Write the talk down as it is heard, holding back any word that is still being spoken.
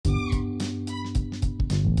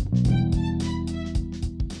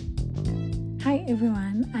Hi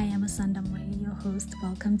everyone, I am Asanda Mweli, your host.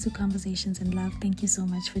 Welcome to Conversations in Love. Thank you so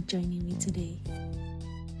much for joining me today.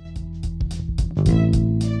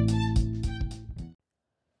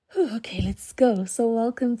 Okay, let's go. So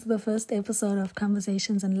welcome to the first episode of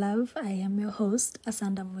Conversations in Love. I am your host,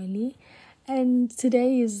 Asanda Mweli, and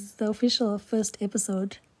today is the official first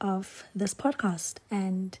episode of this podcast,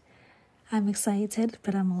 and I'm excited,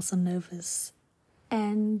 but I'm also nervous.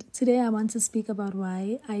 And today I want to speak about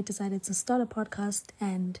why I decided to start a podcast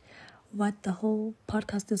and what the whole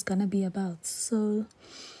podcast is going to be about. So,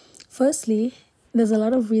 firstly, there's a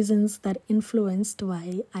lot of reasons that influenced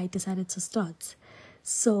why I decided to start.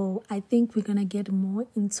 So, I think we're going to get more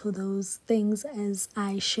into those things as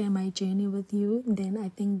I share my journey with you. Then I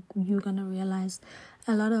think you're going to realize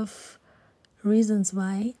a lot of reasons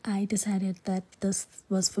why I decided that this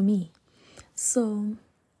was for me. So,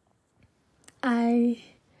 I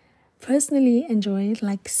personally enjoy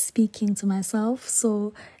speaking to myself,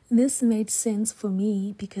 so this made sense for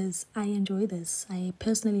me because I enjoy this. I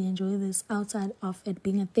personally enjoy this outside of it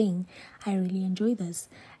being a thing. I really enjoy this,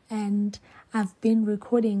 and I've been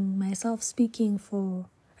recording myself speaking for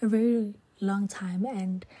a very long time,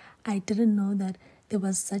 and I didn't know that there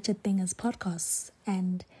was such a thing as podcasts.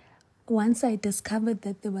 And once I discovered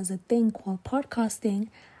that there was a thing called podcasting,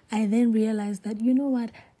 I then realized that, you know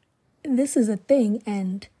what, this is a thing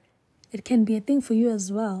and it can be a thing for you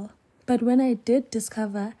as well. But when I did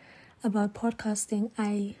discover about podcasting,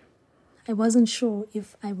 I wasn't sure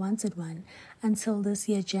if I wanted one until this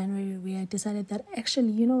year, January, where I decided that actually,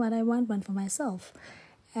 you know what, I want one for myself.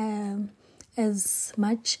 As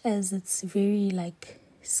much as it's very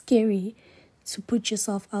scary to put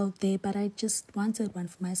yourself out there, but I just wanted one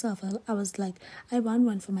for myself. I was like, I want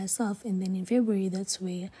one for myself. And then in February, that's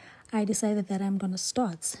where I decided that I'm going to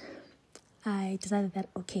start. I decided that,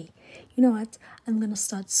 okay, you know what, I'm going to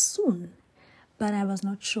start soon, but I was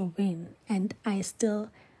not sure when, and I still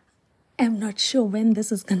am not sure when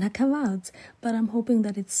this is going to come out, but I'm hoping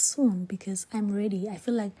that it's soon because I'm ready. I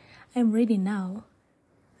feel like I'm ready now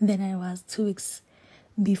than I was 2 weeks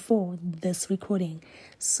before this recording.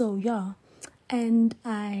 So, yeah, and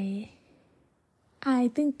I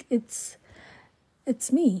think it's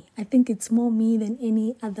me. I think it's more me than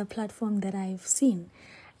any other platform that I've seen.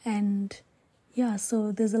 And yeah,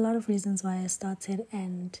 so there's a lot of reasons why I started,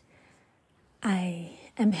 and I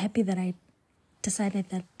am happy that I decided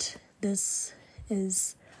that this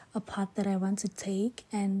is a path that I want to take,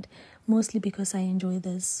 and mostly because I enjoy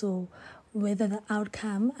this. So whether the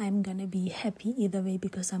outcome, I'm going to be happy either way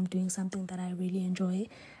because I'm doing something that I really enjoy.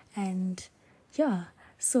 And yeah,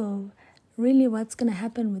 so really what's going to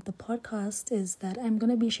happen with the podcast is that I'm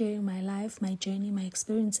going to be sharing my life, my journey, my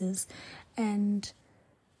experiences, and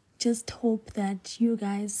just hope that you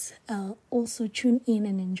guys also tune in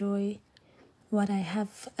and enjoy what I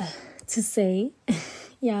have to say.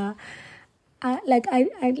 Yeah, I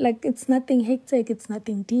it's nothing hectic, it's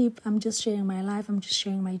nothing deep. I'm just sharing my life. I'm just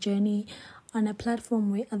sharing my journey on a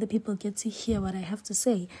platform where other people get to hear what I have to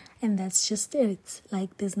say, and that's just it.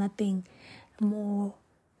 Like, there's nothing more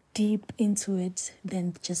deep into it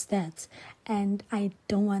than just that. And I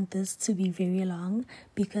don't want this to be very long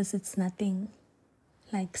because it's nothing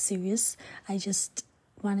serious. I just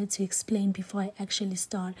wanted to explain before I actually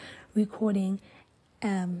start recording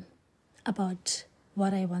about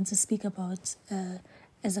what I want to speak about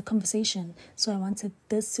as a conversation. So I wanted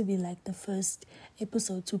this to be the first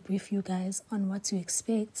episode to brief you guys on what to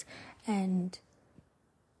expect and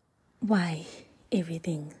why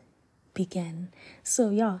everything began. So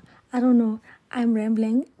yeah, I don't know, I'm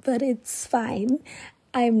rambling, but it's fine.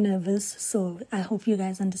 I'm nervous, so I hope you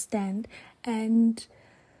guys understand, and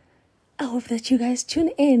I hope that you guys tune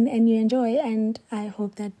in and you enjoy, and I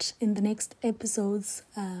hope that in the next episodes,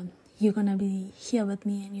 you're going to be here with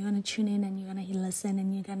me and you're going to tune in and you're going to listen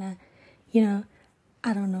and you're going to,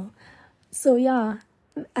 I don't know. So yeah,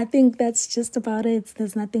 I think that's just about it.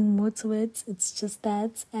 There's nothing more to it. It's just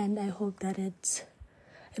that, and I hope that it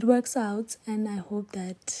works out, and I hope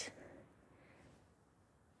that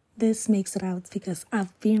this makes it out because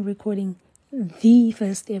I've been recording the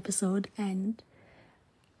first episode and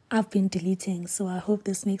I've been deleting, so I hope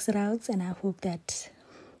this makes it out, and I hope that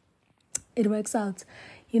it works out.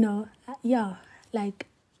 Yeah,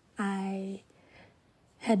 I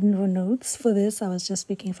had no notes for this. I was just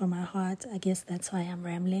speaking from my heart. I guess that's why I'm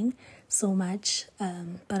rambling so much,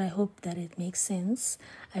 but I hope that it makes sense.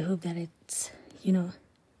 I hope that it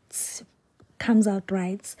comes out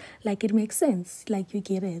right, it makes sense, you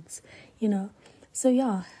get it, So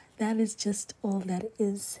yeah, that is just all that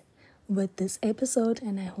is with this episode,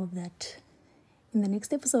 and I hope that in the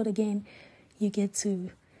next episode again you get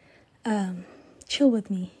to chill with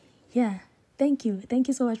me. Yeah. Thank you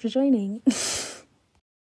so much for joining.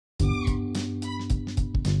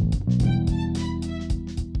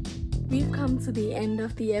 We've come to the end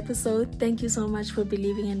of the episode. Thank you so much for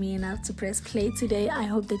believing in me enough to press play today. I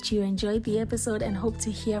hope that you enjoyed the episode and hope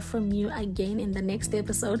to hear from you again in the next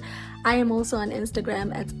episode. I am also on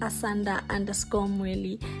Instagram at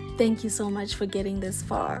Asanda_Mweli. Thank you so much for getting this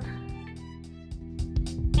far.